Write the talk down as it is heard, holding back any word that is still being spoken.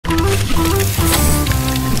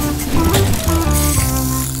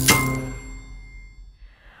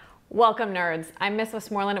Welcome, nerds. I'm Miss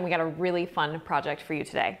Westmoreland, and we got a really fun project for you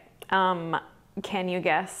today. Can you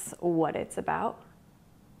guess what it's about?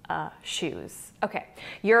 Shoes. Okay,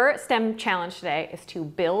 your STEM challenge today is to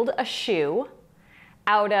build a shoe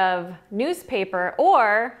out of newspaper,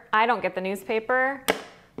 or I don't get the newspaper,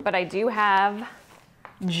 but I do have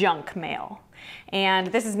junk mail. And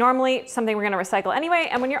this is normally something we're gonna recycle anyway,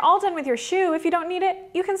 and when you're all done with your shoe, if you don't need it,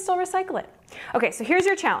 you can still recycle it. Okay, so here's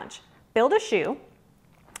your challenge. Build a shoe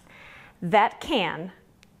that can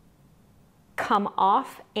come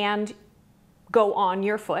off and go on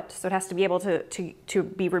your foot. So it has to be able to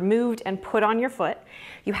be removed and put on your foot.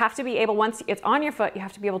 You have to be able, once it's on your foot, you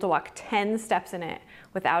have to be able to walk 10 steps in it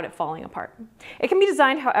without it falling apart. It can be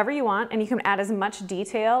designed however you want, and you can add as much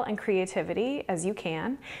detail and creativity as you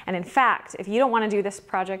can. And in fact, if you don't want to do this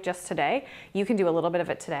project just today, you can do a little bit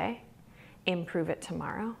of it today, improve it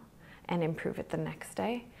tomorrow, and improve it the next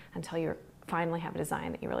day until you finally have a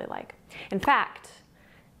design that you really like. In fact,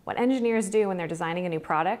 what engineers do when they're designing a new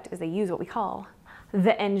product is they use what we call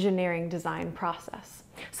the engineering design process.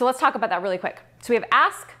 So let's talk about that really quick. So we have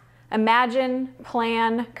ask, imagine,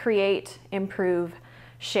 plan, create, improve,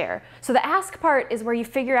 share. So the ask part is where you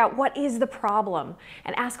figure out what is the problem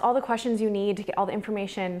and ask all the questions you need to get all the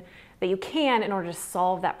information that you can in order to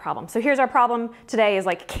solve that problem. So here's our problem today is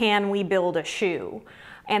like, can we build a shoe?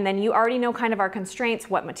 And then you already know kind of our constraints,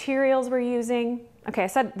 what materials we're using. Okay, I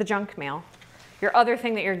said the junk mail. Your other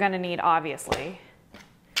thing that you're gonna need, obviously,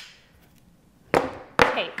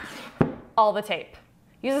 tape, all the tape.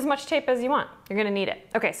 Use as much tape as you want, you're gonna need it.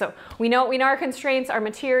 Okay, so we know our constraints, our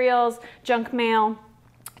materials, junk mail,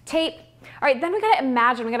 tape. All right, then we gotta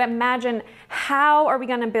imagine how are we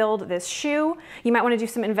gonna build this shoe? You might wanna do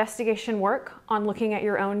some investigation work on looking at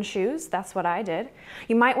your own shoes. That's what I did.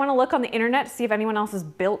 You might wanna look on the internet to see if anyone else has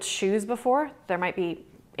built shoes before. There might be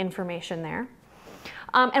information there.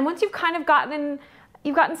 And once you've kind of gotten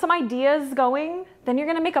some ideas going, then you're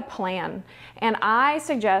gonna make a plan. And I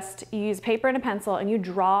suggest you use paper and a pencil and you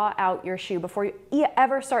draw out your shoe before you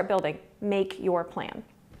ever start building. Make your plan.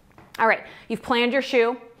 All right, you've planned your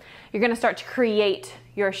shoe. You're gonna start to create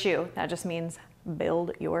your shoe. That just means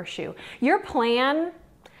build your shoe. Your plan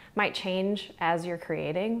might change as you're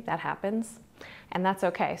creating. That happens, and that's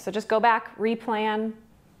okay. So just go back, replan,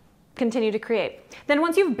 continue to create. Then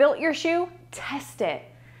once you've built your shoe, test it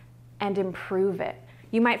and improve it.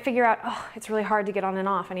 You might figure out, oh, it's really hard to get on and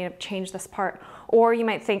off. I need to change this part. Or you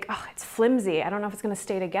might think, oh, it's flimsy. I don't know if it's gonna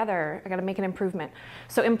stay together. I gotta make an improvement.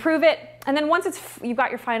 So improve it. And then once you've got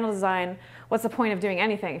your final design, what's the point of doing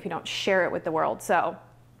anything if you don't share it with the world? So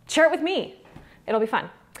share it with me. It'll be fun.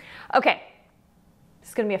 Okay, this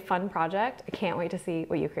is gonna be a fun project. I can't wait to see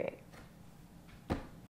what you create.